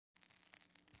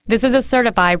This is a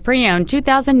certified pre-owned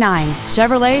 2009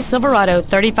 Chevrolet Silverado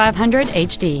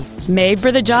 3500HD, made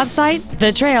for the job site,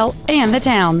 the trail, and the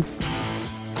town.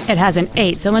 It has an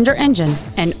 8-cylinder engine,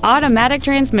 an automatic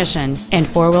transmission, and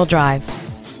 4-wheel drive.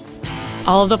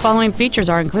 All of the following features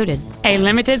are included: a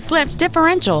limited slip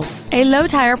differential, a low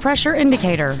tire pressure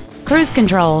indicator, cruise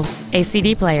control, a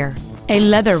CD player, a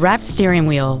leather-wrapped steering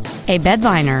wheel, a bed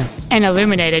liner, an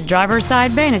illuminated driver's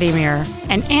side vanity mirror,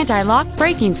 an anti-lock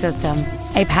braking system,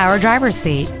 a power driver's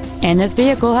seat, and this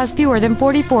vehicle has fewer than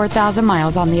 44,000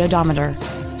 miles on the odometer.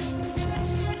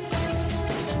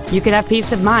 You can have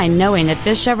peace of mind knowing that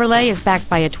this Chevrolet is backed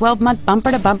by a 12-month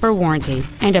bumper-to-bumper warranty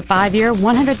and a 5-year,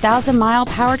 100,000-mile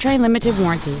powertrain limited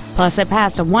warranty. Plus, it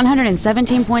passed a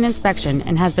 117-point inspection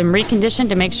and has been reconditioned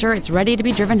to make sure it's ready to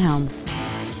be driven home.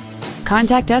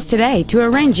 Contact us today to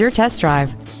arrange your test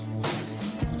drive.